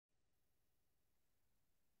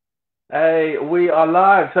Hey, we are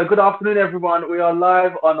live. So good afternoon, everyone. We are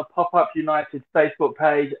live on the Pop-Up United Facebook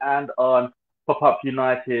page and on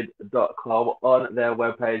popupunited.com on their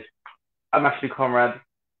webpage. I'm actually Conrad.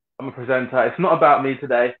 I'm a presenter. It's not about me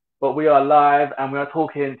today, but we are live and we are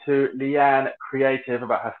talking to Leanne Creative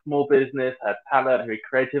about her small business, her talent, her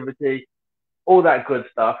creativity, all that good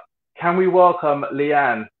stuff. Can we welcome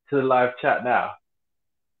Leanne to the live chat now?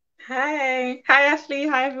 Hi. Hi, Ashley.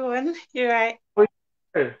 Hi, everyone. You're right. How are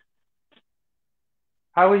you?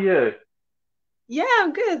 How are you? Yeah,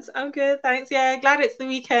 I'm good. I'm good. Thanks. Yeah, glad it's the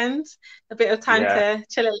weekend. A bit of time Yeah. to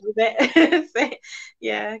chill a little bit. So,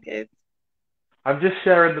 yeah, good. I'm just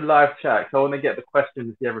sharing the live chat, so I want to get the questions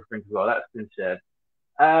and see everything as well. That's been shared.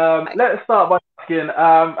 Okay. Let's start by asking,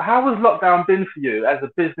 how has lockdown been for you as a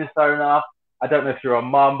business owner? I don't know if you're a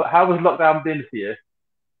mum, but how has lockdown been for you?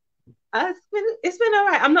 It's been all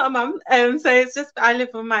right. I'm not a mum, so it's just I live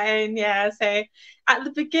on my own. Yeah. So at the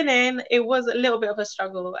beginning, it was a little bit of a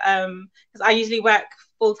struggle, because I usually work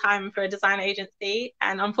full time for a design agency,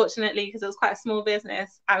 and unfortunately, because it was quite a small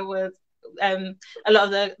business, um a lot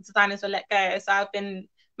of the designers were let go. So I've been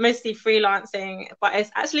mostly freelancing, but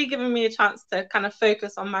it's actually given me a chance to kind of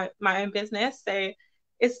focus on my own business. So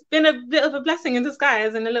it's been a bit of a blessing in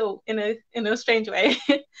disguise in a little in a strange way.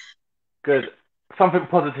 Good. Something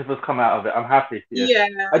positive has come out of it. I'm happy for you. Yeah.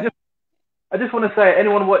 I just I just want to say,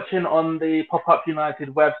 anyone watching on the Pop Up United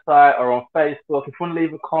website or on Facebook, if you want to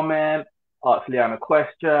leave a comment, ask Leanne a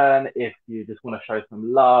question, if you just want to show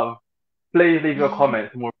some love, please leave your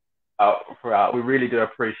comments and we'll out throughout. We really do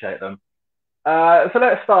appreciate them. So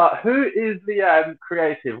let's start. Who is Leanne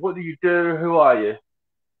Creative? What do you do? Who are you?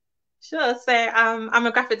 Sure. So I'm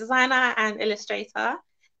a graphic designer and illustrator.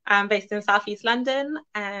 I'm based in Southeast London.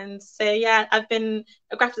 And so, yeah, I've been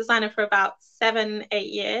a graphic designer for about 7, 8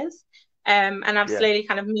 years. And I've Yeah. slowly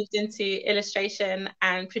kind of moved into illustration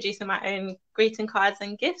and producing my own greeting cards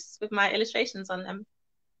and gifts with my illustrations on them.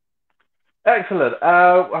 Excellent.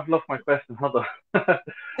 I've lost my question. Hold on.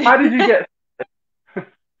 How did you get?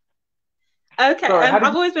 Okay, Sorry. How did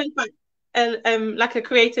I've you? always been quite like a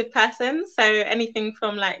creative person. So anything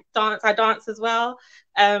from like dance, I dance as well,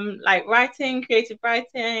 like writing, creative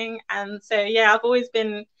writing, and so yeah, I've always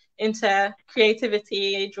been into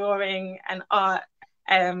creativity, drawing, and art.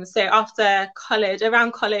 So after college,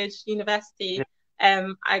 around college, Yeah. university,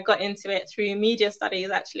 I got into it through media studies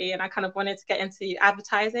actually, and I kind of wanted to get into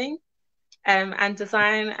advertising. And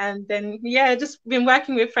design, and then yeah, just been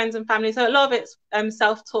working with friends and family. So a lot of it's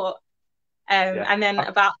self-taught, Yeah. and then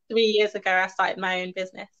about 3 years ago, I started my own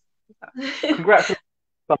business. Congratulations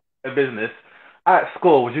on your business. At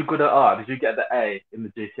school, was you good at art? Did you get the A in the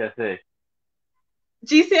GCSE?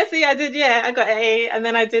 GCSE, I did, yeah, I got an A, and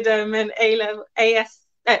then I did an A level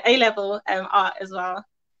A level art as well.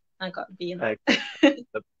 I got a B in Excellent.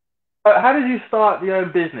 that. How did you start your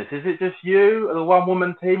own business? Is it just you, a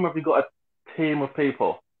one-woman team, or have you got a team of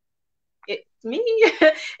people? It's me,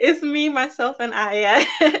 it's me, myself, and I. Yeah.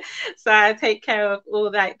 So I take care of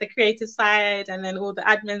all like the creative side and then all the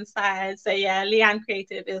admin side. So yeah, Leanne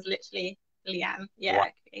Creative is literally Leanne. Wow.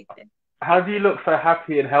 Yeah, creative. How do you look so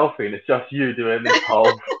happy and healthy, and it's just you doing this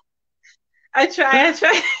whole? I try. That's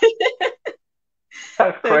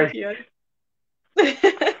Thank crazy. you.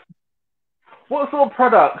 What sort of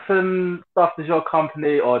products and stuff does your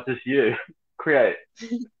company or just you create?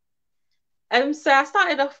 So I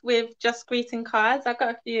started off with just greeting cards. I've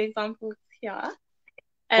got a few examples here.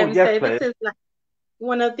 Oh, yes, So this please. is like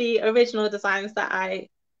one of the original designs that I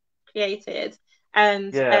created,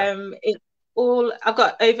 and Yeah. it's all I've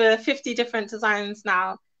got over 50 different designs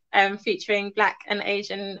now, featuring Black and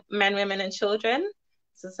Asian men, women, and children.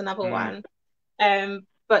 This is another Mm. one.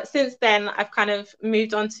 But since then, I've kind of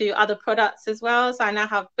moved on to other products as well. So I now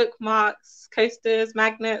have bookmarks, coasters,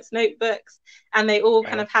 magnets, notebooks, and they all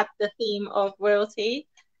kind Uh, of had the theme of royalty.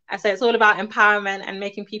 And so it's all about empowerment and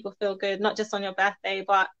making people feel good, not just on your birthday,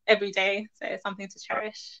 but every day. So it's something to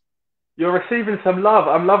cherish. You're receiving some love.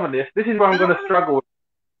 I'm loving this. This is where I'm going to struggle with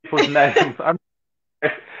people's names.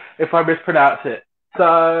 If, if I mispronounce it. So,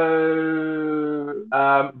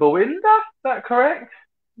 Belinda, is that correct?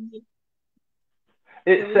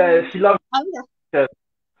 It says she loves Oh, yeah. it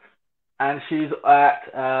and she's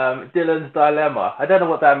at Dylan's Dilemma. I don't know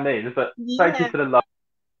what that means, but thank you Yeah. for the love.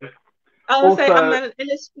 Also, I'm Also, an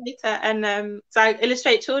illustrator, and so I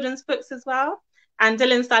illustrate children's books as well. And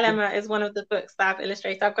Dylan's Dilemma is one of the books that I've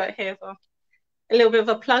illustrated. I've got here for a little bit of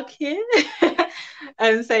a plug here.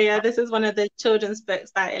 And so yeah, this is one of the children's books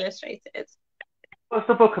that I illustrated. what's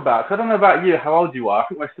the book about? 'Cause I don't know about you, how old you are. I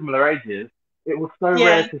think we're similar ages. It was so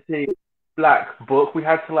rare Yeah. to see black book. We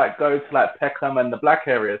had to like go to like Peckham and the black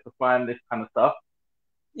areas to find this kind of stuff.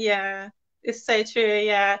 Yeah, it's so true.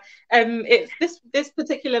 Yeah. It's this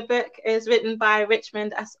particular book is written by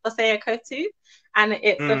Richmond Oseakotu, and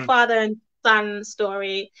it's a Mm. father and son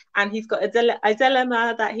story, and he's got a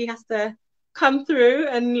dilemma that he has to come through,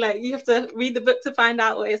 and like you have to read the book to find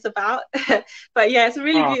out what it's about. But yeah, it's a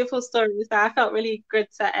really Oh, beautiful story. So I felt really good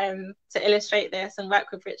to illustrate this and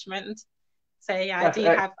work with Richmond. So yeah, that's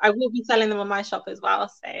I will be selling them on my shop as well.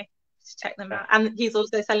 So just check them out. And he's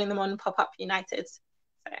also selling them on Popup United.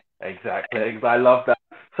 So exactly. I love that.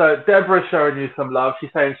 So Deborah's showing you some love. She's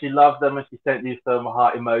saying she loves them and she sent you some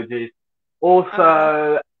heart emojis. uh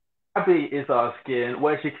Also, Abby is asking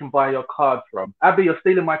where she can buy your cards from. Abby, you're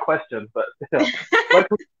stealing my question, but still, where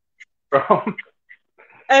can we from?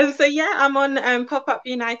 so yeah, I'm on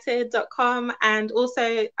popupunited.com, and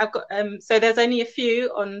also I've got so there's only a few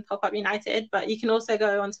on Popup United, but you can also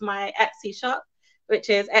go onto my Etsy shop, which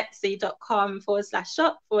is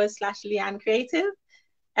etsy.com/shop/Leanne Creative.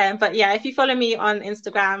 But yeah, if you follow me on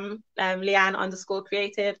Instagram,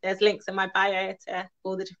 Leanne_creative, there's links in my bio to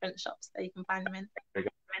all the different shops that you can find them in.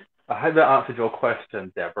 I hope that answered your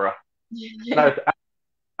question, Deborah. No, Yeah. it's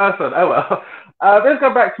person. Oh well. Let's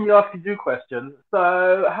go back to me asking you questions.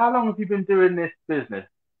 So, how long have you been doing this business?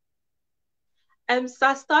 So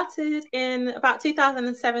I started in about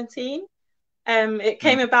 2017. It Mm.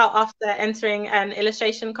 came about after entering an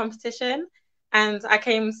illustration competition, and I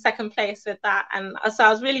came second place with that. And so I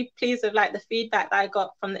was really pleased with like the feedback that I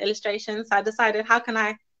got from the illustrations. So I decided, how can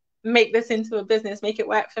I make this into a business, make it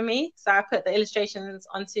work for me? So I put the illustrations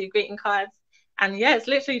onto greeting cards, and yeah, it's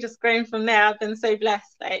literally just grown from there. I've been so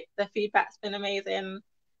blessed. Like the feedback's been amazing,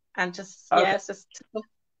 and just Okay, yeah, it's just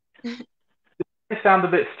it sounds a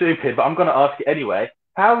bit stupid, but I'm going to ask it anyway.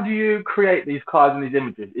 How do you create these cards and these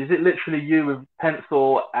images? Is it literally you with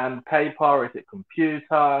pencil and paper? Is it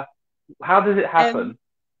computer? How does it um happen?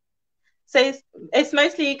 So it's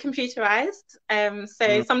mostly computerized. So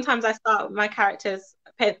Mm, sometimes I start with my characters,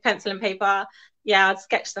 pencil and paper. Yeah, I'd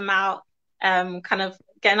sketch them out, kind of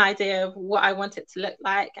get an idea of what I want it to look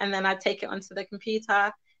like, and then I'd take it onto the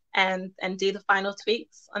computer and do the final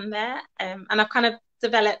tweaks on there. And I've kind of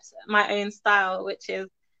developed my own style, which is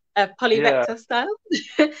a yeah, polyvector style.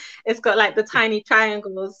 It's got like the tiny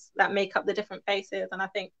triangles that make up the different faces, and I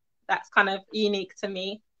think that's kind of unique to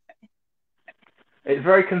me. it's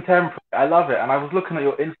very contemporary. I love it. And I was looking at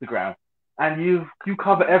your Instagram, and you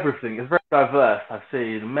cover everything. It's very diverse. I've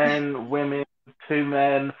seen men, women, two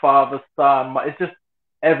men, father, son. It's just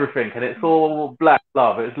everything, and it's all black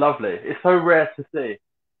love. It's lovely. It's so rare to see.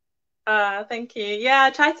 Thank you. Yeah, I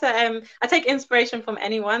try to I take inspiration from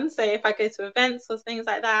anyone. So if I go to events or things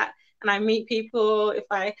like that and I meet people, if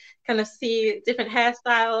I kind of see different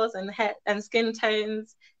hairstyles and hair and skin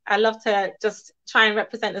tones, I love to just try and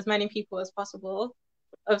represent as many people as possible.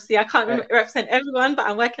 Obviously, I can't Eh, represent everyone, but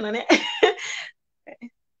I'm working on it.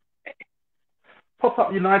 Pop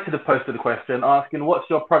Up United have posted a question asking, "What's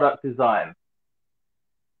your product design?"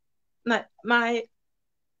 No, my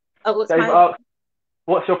what's They've my asked,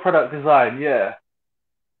 "What's your product design?" Yeah.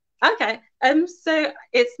 okay. So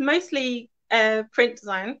it's mostly print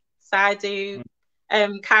design. So I do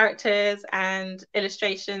characters and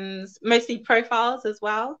illustrations, mostly profiles as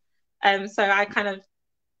well. So I kind of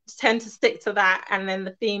tend to stick to that, and then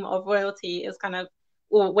the theme of royalty is kind of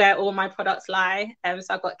where all my products lie. So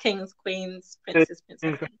I've got kings, queens, princes, Kings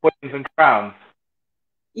princesses. and queens and crowns.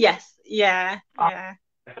 Yes, yeah, yeah.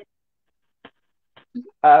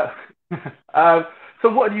 Uh, uh, so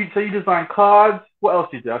what do you? So you design cards. What else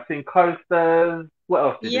do you do? I've seen coasters. What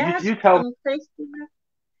else do you do? You, Yeah, you tell me. some coasters.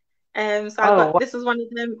 So I've Oh, got this is one of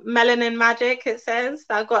them, Melanin Magic, it says.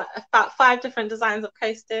 So I've got about 5 different designs of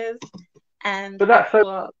coasters, and but I've that's so.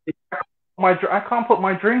 got I can't put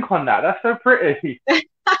my drink on that. That's so pretty.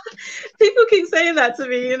 people keep saying that to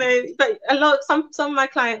me, but a lot some of my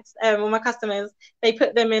clients or my customers, they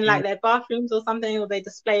put them in like their bathrooms or something, or they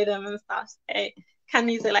display them and stuff. So they can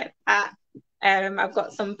use it like that. I've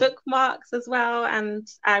got some bookmarks as well, and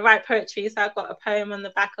I write poetry, so I've got a poem on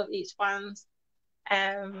the back of each one.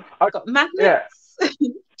 I, Got yeah. magnets.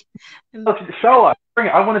 Oh, And, show us. Bring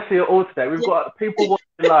it. I want to see it all today. We've yeah. got people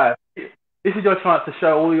watching live. This is your chance to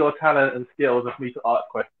show all your talent and skills of me to ask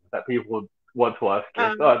questions that people would want to ask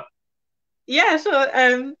you. Go um, on. yeah, sure.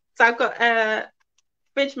 So I've got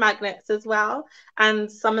fridge magnets as well,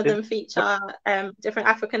 and some of Is, them feature different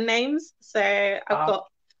African names. So I've uh, got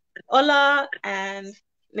Ola and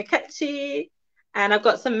Nkechi, and I've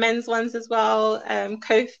got some men's ones as well,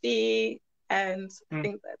 Kofi and mm,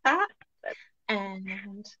 things like that.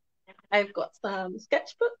 And I've got some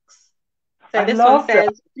sketchbooks. So I this one love that.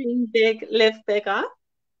 says "Dream big, live bigger,"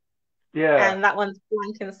 Yeah. and that one's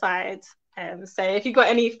blank inside. So if you've got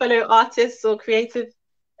any fellow artists or creative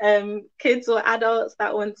kids or adults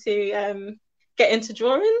that want to get into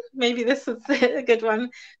drawing, maybe this is a good one.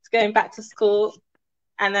 It's going back to school.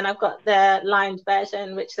 And then I've got the lined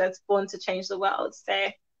version, which says Born to Change the World. So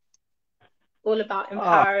all about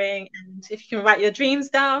empowering, and if you can write your dreams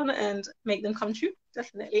down and make them come true,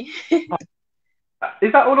 definitely.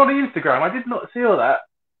 Is that all on the Instagram? I did not see all that.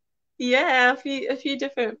 Yeah, a few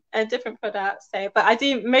different products. So, but I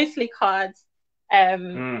do mostly cards.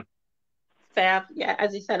 So yeah,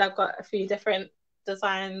 as you said, I've got a few different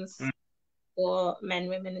designs for men,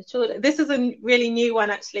 women, and children. This is a really new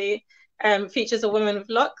one actually. Features a woman with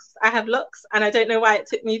locks. I have locks, and I don't know why it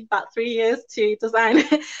took me about 3 years to design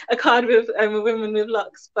a card with a woman with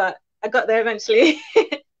locks, but I got there eventually.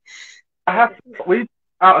 We've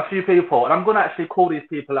out a few people, and I'm going to actually call these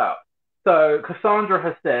people out. So Cassandra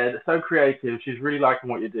has said, so creative, she's really liking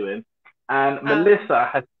what you're doing. And Melissa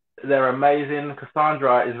has, they're amazing.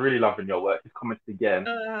 Cassandra is really loving your work. She's commented again.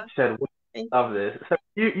 She said, love this. So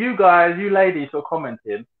you guys, you ladies who are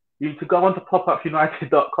commenting, you need to go on to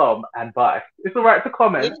popupunited.com and buy. It's all right to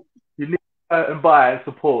comment. You need to go and buy and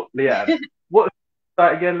support Leanne. What's the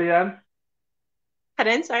website again, Leanne?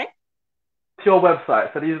 Pardon, sorry? It's your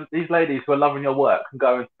website. So these ladies who are loving your work can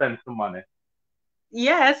go and spend some money.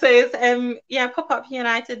 Yeah, so it's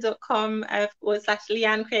popupunited.com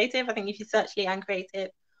 /Leanne Creative. I think if you search Leanne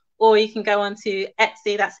Creative, or you can go on to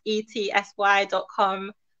Etsy, that's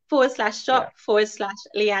etsy.com /shop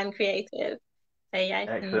 /Leanne Creative. So yeah, you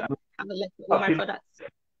can have a look at all my products.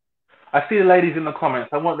 I see the ladies in the comments.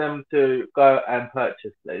 I want them to go and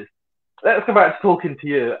purchase, please. Let's go back to talking to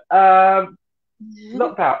you.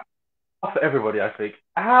 Lockdown for everybody, I think.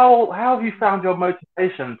 How have you found your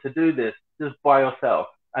motivation to do this just by yourself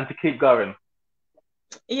and to keep going?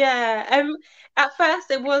 Yeah, at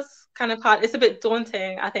first it was kind of hard. It's a bit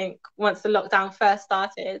daunting, I think, once the lockdown first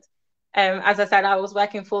started. As I said, I was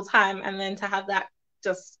working full time, and then to have that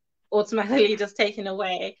just automatically just taken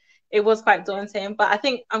away, it was quite daunting. But I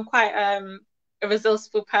think I'm quite a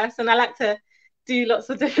resourceful person. I like to do lots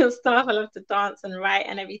of different stuff. I love to dance and write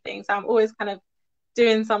and everything. So I'm always kind of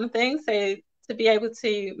doing something. So to be able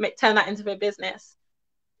to turn that into a business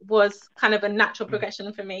was kind of a natural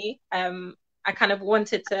progression for me. I kind of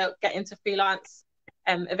wanted to get into freelance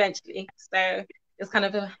eventually. So it's kind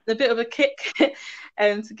of a bit of a kick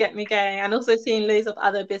to get me going. And also seeing loads of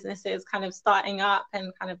other businesses kind of starting up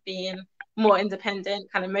and kind of being more independent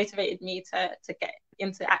kind of motivated me to get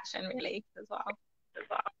into action really as well.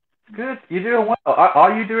 Good. You're doing well.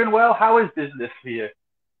 Are you doing well? How is business for you?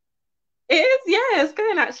 It is, yeah, it's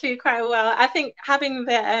going actually quite well. I think having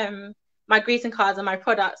the my greeting cards and my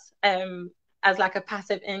products as like a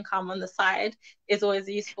passive income on the side is always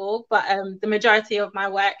useful. But the majority of my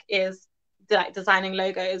work is like designing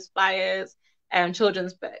logos, flyers,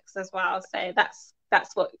 children's books as well. So that's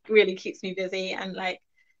what really keeps me busy. And like,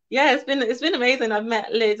 yeah, it's been amazing. I've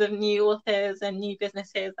met loads of new authors and new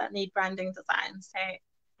businesses that need branding design. So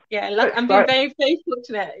yeah, look, I'm being very, very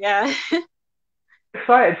fortunate. Yeah.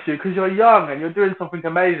 Excited to because you're young and you're doing something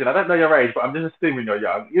amazing. I don't know your age, but I'm just assuming you're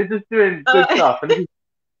young. You're just doing good stuff, and this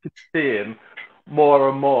is seeing more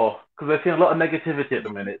and more because we're seeing a lot of negativity at the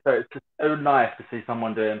minute. So it's just so nice to see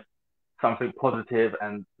someone doing something positive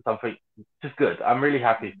and something just good. I'm really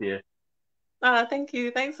happy for you. Oh, thank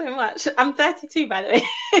you. Thanks so much. I'm 32, by the way.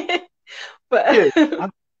 But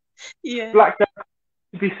yeah, Black girl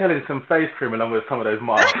should be selling some face cream along with some of those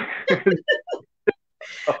masks.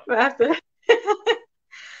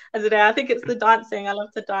 I don't know. I think it's the dancing. I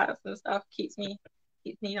love to dance and stuff. Keeps me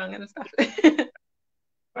young and stuff.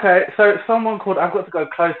 Okay, so someone called. I've got to go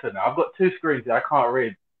closer now. I've got two screens here. I can't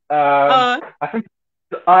read. I think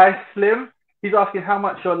I Slim. He's asking how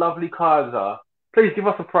much your lovely cards are. Please give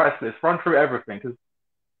us a price list. Run through everything because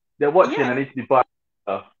they're watching and need to be buying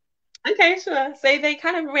stuff. Okay, sure. So they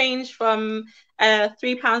kind of range from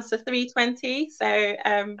 £3 to £3.20. So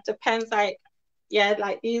depends. Like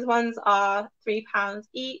these ones are £3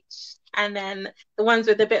 each, and then the ones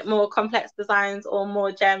with a bit more complex designs or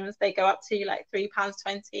more gems, they go up to like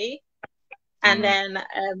 £3.20. And then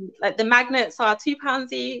like the magnets are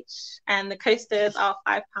 £2 each, and the coasters are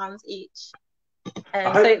 £5 each. So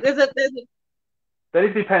there's a They need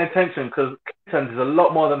to be paying attention because Kittens is a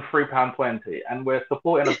lot more than £3.20, and we're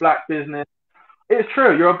supporting a black business. It's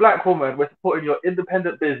true, you're a black woman. We're supporting your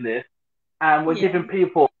independent business, and we're giving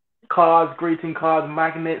people cards, greeting cards,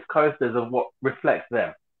 magnets, coasters of what reflects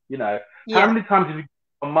them. You know, how many times have you given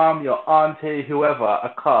your mum, your auntie, whoever,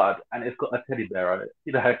 a card and it's got a teddy bear on it?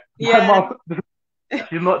 You know, my mum,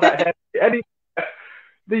 she's not that heavy.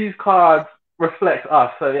 These cards reflect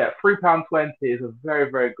us. So yeah, £3.20 is a very,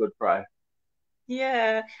 very good price.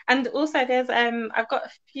 Yeah. And also there's I've got a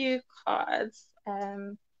few cards.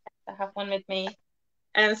 I have one with me.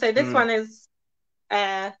 So this Mm, one is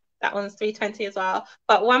that one's 320 as well.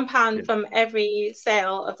 But £1 yeah, from every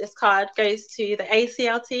sale of this card goes to the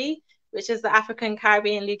ACLT, which is the African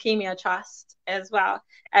Caribbean Leukemia Trust as well.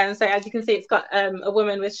 And so as you can see, it's got a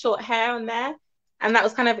woman with short hair on there. And that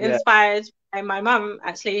was kind of yeah. inspired by my mum,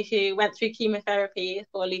 actually, who went through chemotherapy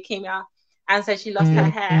for leukemia. And so she lost her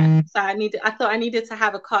Mm. hair. So I thought I needed to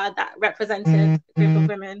have a card that represented a group of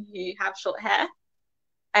women who have short hair.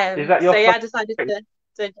 Is that So your yeah, phone? I decided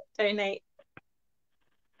to donate.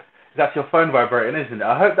 That's your phone vibrating, isn't it?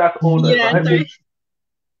 I hope that's orders. Yeah,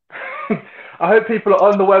 so I hope people are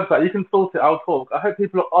on the website. You can sort it. I'll talk. I hope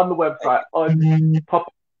people are on the website on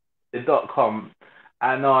popup.com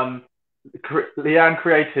and on Leanne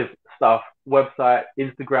Creative stuff website,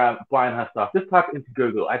 Instagram, buying her stuff. Just type it into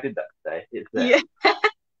Google. I did that today. It's there. yeah,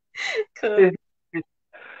 cool.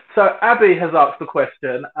 So Abby has asked a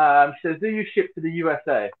question. She says, "Do you ship to the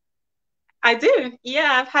USA?" I do. Yeah,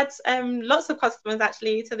 I've had lots of customers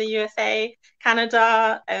actually to the USA,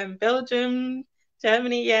 Canada, Belgium,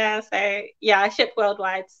 Germany. Yeah, so yeah, I ship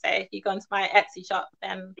worldwide. So if you go into my Etsy shop,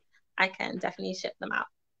 then I can definitely ship them out.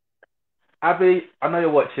 Abby, I know you're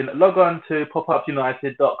watching. Log on to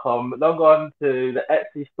popupunited.com. Log on to the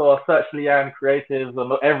Etsy store. Search Leanne Creative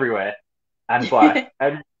on everywhere and buy.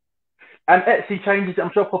 And Etsy changes.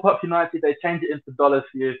 I'm sure Pop Up United they change it into dollars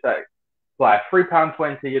for you. So buy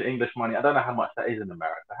 £3.20 in English money. I don't know how much that is in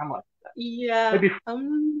America. How much is that? Yeah, Maybe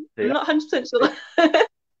I'm 40. not 100% sure.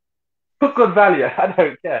 For good value. I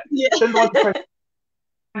don't care. Yeah. Send one to President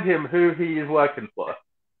him who he is working for.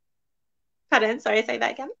 Pardon, sorry, say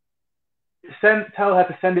that again. Tell her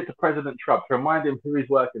to send it to President Trump to remind him who he's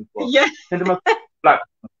working for. Yeah, Send him a black.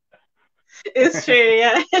 it's true.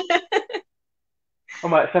 Yeah. I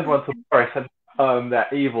might send one to Boris and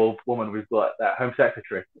that evil woman we've got, that Home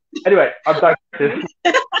Secretary. Anyway, I'm digressing.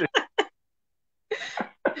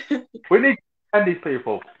 We need to find these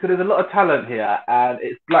people because there's a lot of talent here, and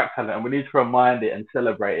it's black talent, and we need to remind it and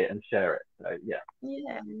celebrate it and share it. So yeah.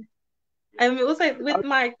 Yeah. Also with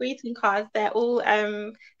my greeting cards, they're all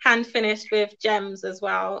hand finished with gems as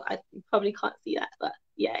well. I probably can't see that, but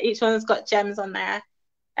yeah, each one's got gems on there.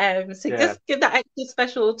 So Yeah. just give that extra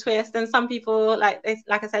special twist. And some people, like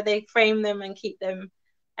I said, they frame them and keep them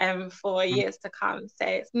for Mm. years to come. So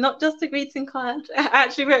it's not just a greeting card. I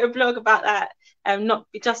actually wrote a blog about that. Not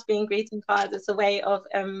just being greeting cards. It's a way of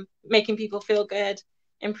making people feel good,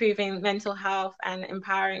 improving mental health, and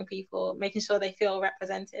empowering people, making sure they feel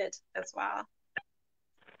represented as well.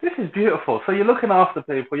 This is beautiful. So you're looking after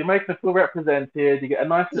people, you're making them feel represented, you get a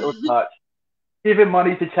nice little touch, giving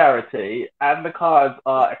money to charity, and the cards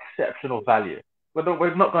are exceptional value. We're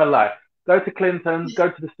not going to lie. Go to Clinton's, go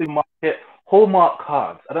to the supermarket, Hallmark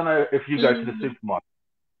cards. I don't know if you go to the Mm, supermarket.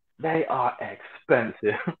 They are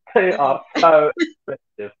expensive. They are so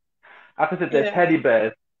expensive. Like I said, they're yeah, teddy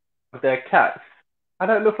bears, they're cats. I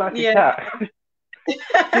don't look like a yeah,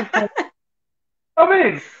 cat. I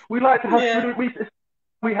mean, we like to have yeah.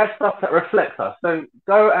 we have stuff that reflects us. So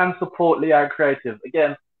go and support Leanne Creative.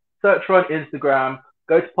 Again, search her on Instagram,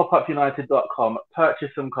 go to popupunited.com,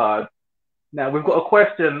 purchase some cards. Now we've got a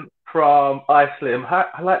question from iSlim.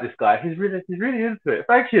 I like this guy. He's really into it.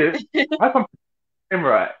 Thank you. I hope I'm him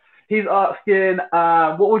right. He's asking,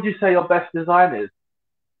 what would you say your best design is?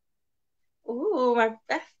 Ooh, my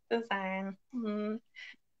best design.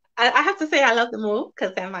 I have to say I love them all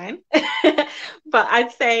because they're mine. But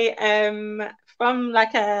I'd say from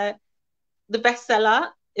like the bestseller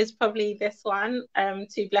is probably this one,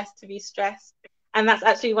 Too Blessed to Be Stressed. And that's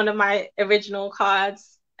actually one of my original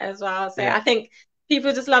cards as well. So Yeah, I think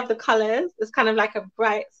people just love the colors. It's kind of like a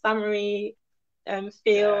bright, summery yeah.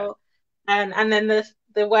 feel. And then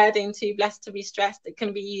the wording Too Blessed to Be Stressed, it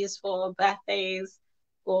can be used for birthdays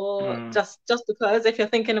or Mm. just because if you're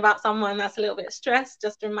thinking about someone that's a little bit stressed,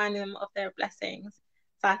 just reminding them of their blessings.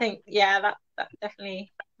 So I think, yeah, that's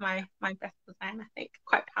definitely my best design. I think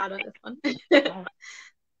quite proud of this one. Oh,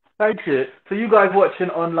 thank you. So you guys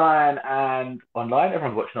watching online and online,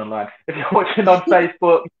 everyone's watching online. If you're watching on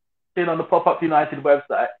Facebook, on the Pop Up United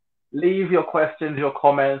website, leave your questions, your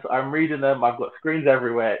comments. I'm reading them. I've got screens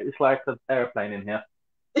everywhere. It's like an airplane in here.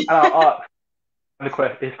 And I'll ask the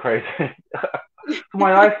question. It's crazy. So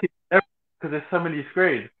my eyes keep because there's so many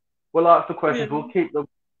screens. We'll ask the Yeah. questions. We'll keep them.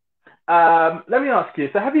 Let me ask you.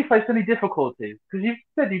 So have you faced any difficulties? Because you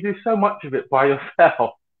said you do so much of it by yourself.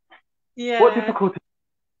 What Yeah. difficulties?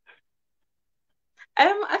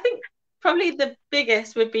 I think probably the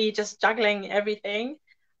biggest would be just juggling everything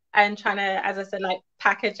and trying to, as I said, like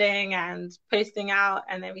packaging and posting out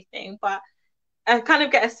and everything. But I kind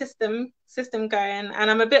of get a system going,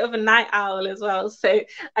 and I'm a bit of a night owl as well, so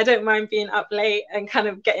I don't mind being up late and kind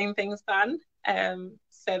of getting things done.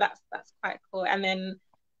 So that's quite cool. And then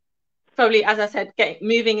probably, as I said,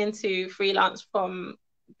 moving into freelance from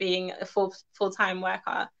being a full-time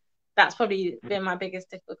worker, that's probably been my biggest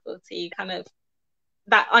difficulty, kind of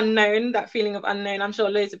that unknown, that feeling of unknown. I'm sure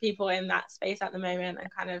loads of people are in that space at the moment and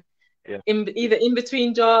kind of either in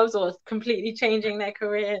between jobs or completely changing their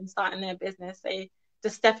career and starting their business. They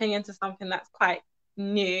just stepping into something that's quite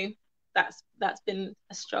new. That's been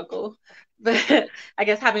a struggle. But I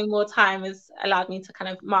guess having more time has allowed me to kind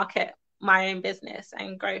of market my own business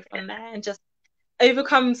and grow from there and just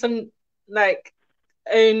overcome some like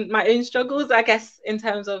my own struggles, I guess, in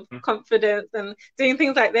terms of confidence and doing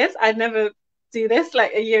things like this. I'd never do this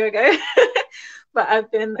like a year ago. But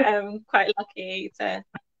I've been quite lucky to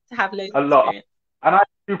have loads A of lot. experience. And I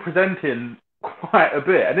do presenting quite a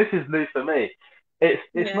bit, and this is new for me. It's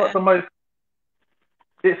not the most.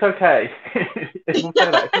 It's okay. We'll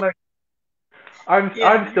say that.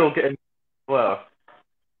 I'm still getting well.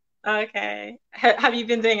 Okay. Have you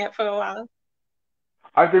been doing it for a while?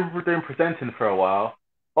 I've been doing presenting for a while.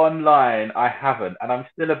 Online, I haven't, and I'm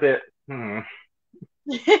still a bit.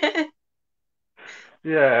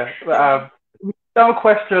 Yeah. Some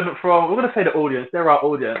question from, we're going to say the audience. They're our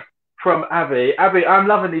audience. From Abby. Abby, I'm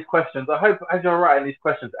loving these questions. I hope as you're writing these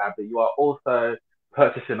questions, Abby, you are also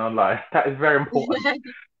purchasing online. That is very important.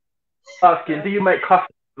 Asking, do you make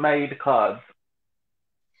custom-made cards?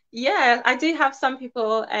 Yeah, I do have some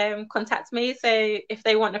people contact me. So if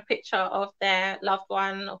they want a picture of their loved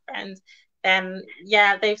one or friend, then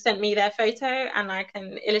yeah, they've sent me their photo and I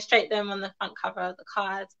can illustrate them on the front cover of the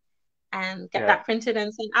card and get that printed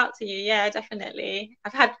and sent out to you. Yeah, definitely.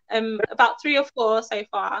 I've had about 3 or 4 so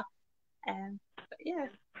far. But yeah.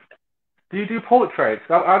 Do you do portraits?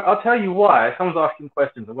 I'll tell you why. Someone's asking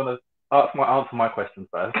questions. I'm going to answer my question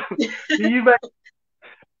first. Do you make,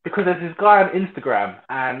 because there's this guy on Instagram,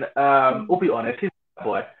 and I'll be honest, he's a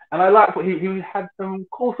boy, and I like what he had some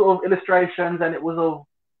cool sort of illustrations, and it was of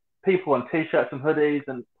people on t-shirts and hoodies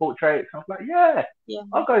and portraits. And I was like, yeah,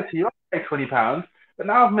 I'll go to you. I'll pay £20. But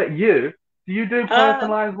now I've met you. Do you do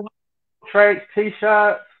personalized portraits,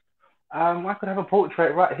 t-shirts? I could have a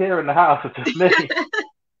portrait right here in the house of just me.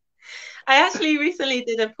 I actually recently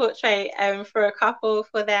did a portrait for a couple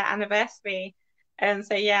for their anniversary. And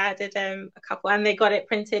so yeah, I did a couple, and they got it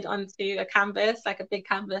printed onto a canvas, like a big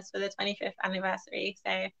canvas for the 25th anniversary.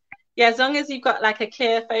 So yeah, as long as you've got like a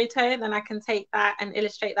clear photo, then I can take that and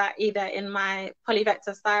illustrate that either in my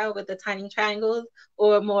polyvector style with the tiny triangles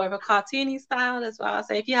or more of a cartoony style as well.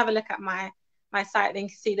 So if you have a look at my site, then you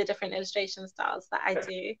can see the different illustration styles that I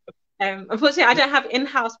do. Unfortunately, I don't have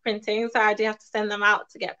in-house printing, so I do have to send them out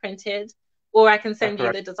to get printed, or I can send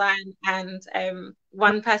you the design. And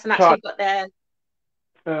one person actually got their.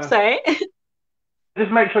 Sorry.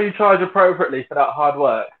 Just make sure you charge appropriately for that hard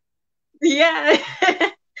work. Yeah,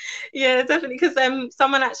 yeah, definitely. Because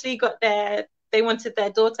someone actually they wanted their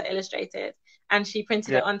daughter illustrated, and she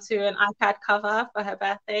printed it onto an iPad cover for her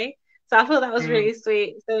birthday. So I thought that was really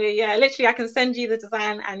sweet. So yeah, literally, I can send you the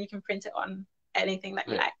design, and you can print it on anything that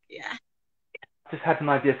you like. Yeah. Just had an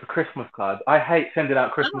idea for Christmas cards. I hate sending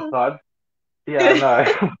out Christmas cards. Yeah, I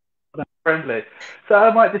know. That's friendly. So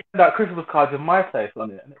I might just send out Christmas cards with my face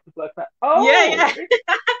on it, and it's just like that. Oh, yeah.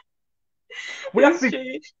 We have to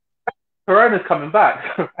be. Corona's coming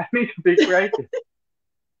back. So I need to be creative.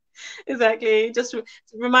 Exactly. Just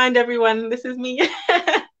remind everyone, this is me.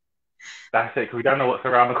 That's it. Because we don't know what's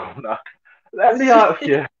around the corner. Let me ask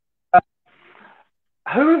you.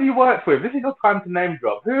 Who have you worked with? This is your time to name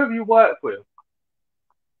drop. Who have you worked with?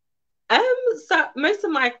 So most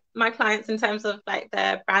of my clients in terms of like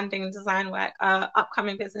their branding and design work are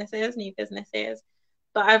upcoming businesses, new businesses.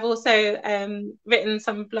 But I've also written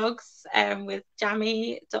some blogs with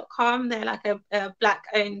Jammy.com. They're like a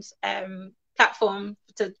Black-owned platform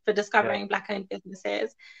for discovering Black-owned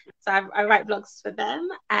businesses. So I write blogs for them.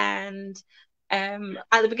 And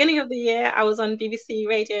at the beginning of the year, I was on BBC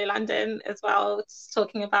Radio London as well, just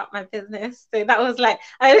talking about my business. So that was like,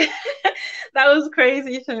 that was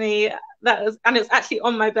crazy for me. And it was actually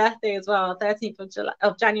on my birthday as well, 13th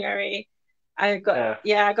of January. I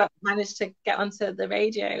managed to get onto the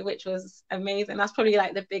radio, which was amazing. That's probably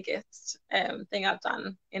like the biggest thing I've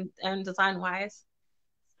done in design wise.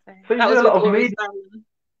 So you do a lot of media.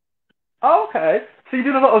 Oh, okay. So you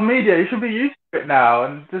do a lot of media. You should be used to it now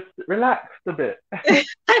and just relax a bit.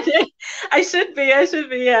 I should be.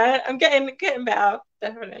 Yeah, I'm getting better,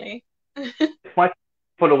 definitely. My tip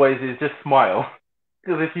always is just smile,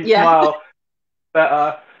 because if you smile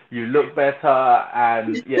better, you look better,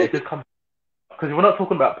 and it just comes. because we're not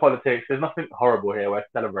talking about politics. There's nothing horrible here. We're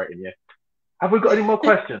celebrating you. Have we got any more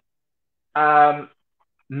questions? Um,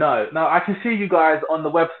 no. No, I can see you guys on the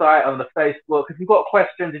website, on the Facebook. If you've got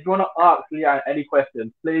questions, if you want to ask Leanne any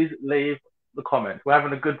questions, please leave the comments. We're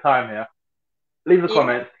having a good time here. Leave the Yeah.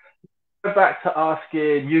 comments. Go back to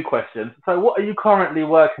asking you questions. So, what are you currently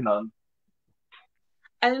working on?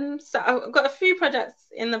 So I've got a few projects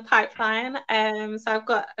in the pipeline. So I've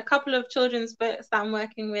got a couple of children's books that I'm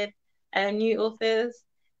working with new authors.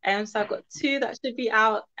 So I've got two that should be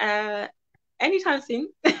out anytime soon.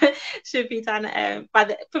 Should be done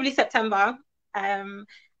by probably September.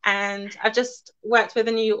 And I've just worked with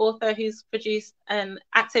a new author who's produced an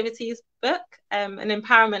activities book, an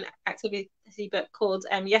empowerment activity book called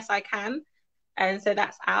Yes I Can. And so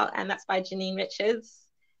that's out, and that's by Janine Richards.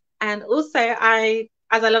 And also,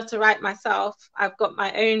 as I love to write myself, I've got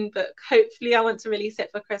my own book. Hopefully, I want to release it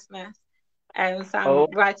for Christmas. So Oh,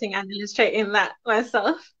 I'm writing and illustrating that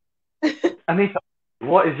myself. Anita,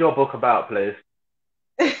 what is your book about, please?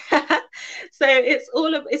 So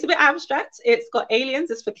it's a bit abstract. It's got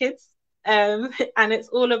aliens, it's for kids. And it's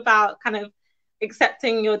all about kind of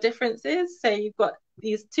accepting your differences. So you've got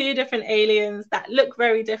these two different aliens that look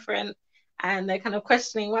very different, and they're kind of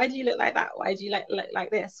questioning, why do you look like that? Why do you look like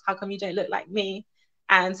this? How come you don't look like me?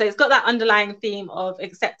 And so it's got that underlying theme of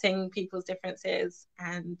accepting people's differences.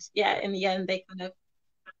 And yeah, in the end, they kind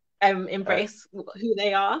of embrace who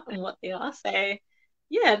they are and what they are. So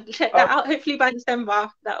yeah, check Oh, that out. Hopefully by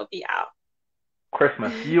December, that will be out.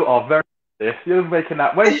 Christmas. You are very this. You're making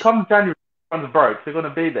that. When it comes January, everyone's broke. So you're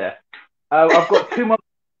going to be there. I've got 2 months.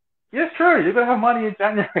 Yeah, it's true. You're going to have money in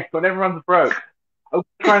January when everyone's broke. I'll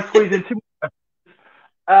try and squeeze in 2 months.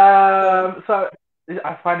 So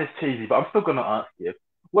I find this cheesy, but I'm still going to ask you.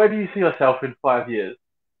 Where do you see yourself in 5 years?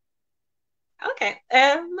 Okay.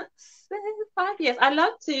 So 5 years. I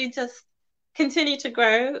love to just continue to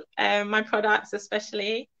grow my products,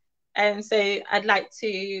 especially. And so I'd like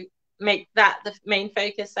to make that the main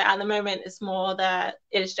focus. So at the moment, it's more the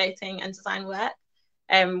illustrating and design work.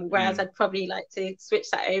 Whereas Mm. I'd probably like to switch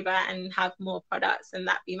that over and have more products and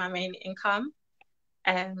that be my main income.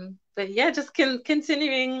 But yeah, just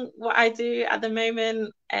continuing what I do at the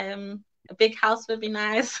moment. A big house would be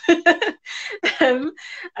nice.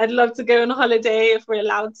 I'd love to go on holiday if we're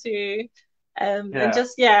allowed to. And Yeah.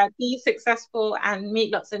 just yeah, be successful and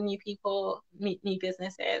meet lots of new people, meet new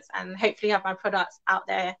businesses, and hopefully have my products out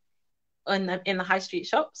there in the high street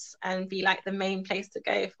shops and be like the main place to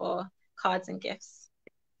go for cards and gifts.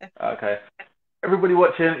 Definitely. Okay. Everybody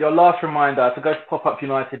watching, your last reminder to go to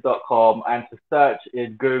popupunited.com and to search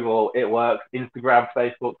in Google. It works. Instagram,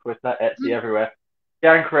 Facebook, Twitter, Etsy, everywhere.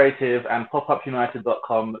 Leanne Creative and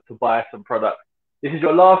popupunited.com to buy some products. This is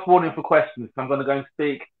your last warning for questions. So I'm going to go and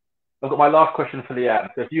speak. I've got my last question for Leanne.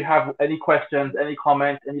 So if you have any questions, any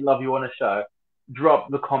comments, any love you want to show, drop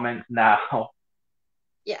the comments now.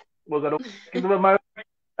 Yeah. We're going to give them a moment.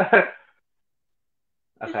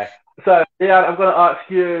 Okay. So, yeah, I'm going to ask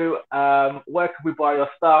you, where can we buy your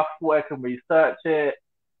stuff? Where can we search it?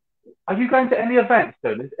 Are you going to any events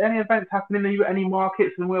soon? Is any events happening? Are you at any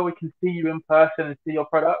markets and where we can see you in person and see your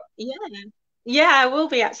product? Yeah. Yeah, I will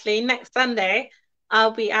be actually next Sunday.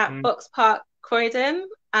 I'll be at Mm, Fox Park, Croydon.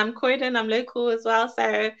 I'm Croydon, I'm local as well.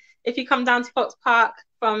 So if you come down to Fox Park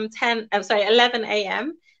from 11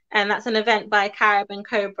 a.m., and that's an event by Carib and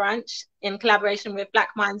Co Brunch in collaboration with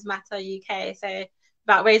Black Minds Matter UK. So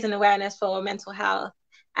about raising awareness for mental health.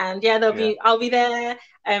 And yeah, yeah. I'll be there.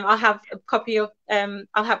 I'll have copies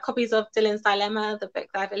of Dylan's Dilemma, the book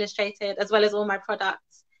that I've illustrated, as well as all my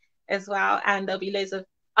products as well. And there'll be loads of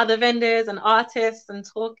other vendors and artists and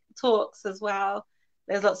talks as well.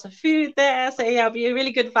 There's lots of food there, so yeah, it'll be a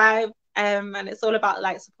really good vibe. And it's all about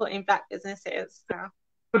like supporting Black businesses. So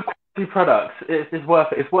Good quality products. It's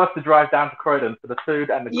worth it. It's worth the drive down to Croydon for the food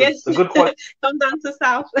and yes, the good quality. come down to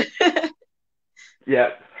South.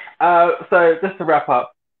 Yeah. So just to wrap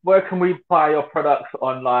up, where can we buy your products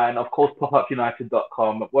online? Of course,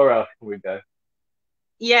 popupunited.com. Where else can we go?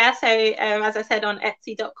 Yeah, so as I said, on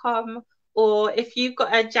Etsy.com, or if you've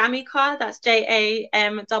got a Jammy card, that's JAMII,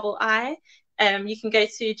 you can go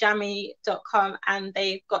to jammy.com and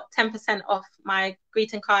they've got 10% off my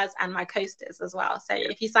greeting cards and my coasters as well. So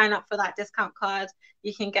if you sign up for that discount card,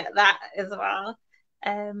 you can get that as well.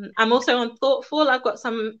 I'm also on Thoughtful. I've got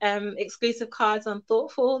some exclusive cards on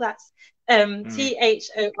Thoughtful. That's Mm,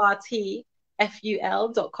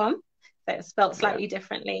 THORTFUL.com. So it's spelled yeah. slightly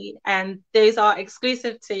differently. And those are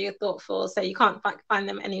exclusive to Thoughtful, so you can't find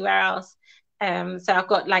them anywhere else. So I've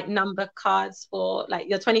got like number cards for like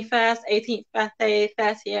your 21st, 18th birthday,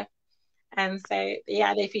 30th. And so,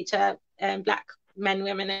 yeah, they feature Black men,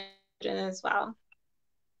 women, as well.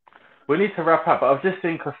 We need to wrap up, but I've just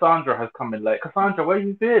seen Cassandra has come in late. Cassandra, where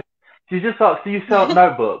you been? She just asked, do you sell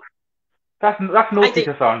notebooks? That's I naughty,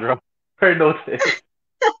 do. Cassandra. Very naughty.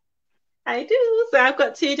 I do. So I've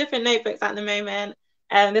got two different notebooks at the moment.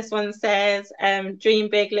 This one says Dream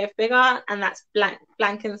Big, Live Bigger, and that's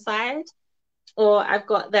blank inside. Or I've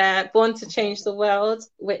got the Born to Change the World,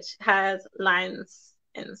 which has lines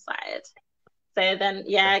inside. So then,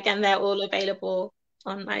 yeah, again, they're all available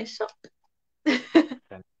on my shop.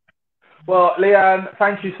 Well, Leanne,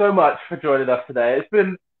 thank you so much for joining us today. It's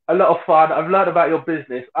been a lot of fun. I've learned about your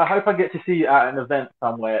business. I hope I get to see you at an event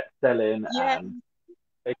somewhere selling Yeah. and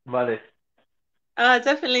making money.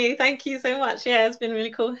 Definitely. Thank you so much. Yeah, it's been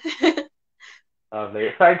really cool. Lovely.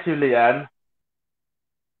 Thank you, Leanne.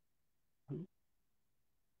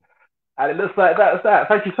 And it looks like that's that.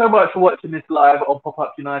 Thank you so much for watching this live on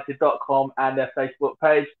popupunited.com and their Facebook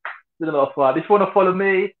page. It's been a lot of fun. If you want to follow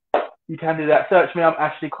me, you can do that. Search me. I'm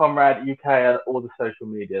Ashley Conrad UK and all the social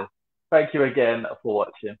medias. Thank you again for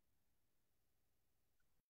watching.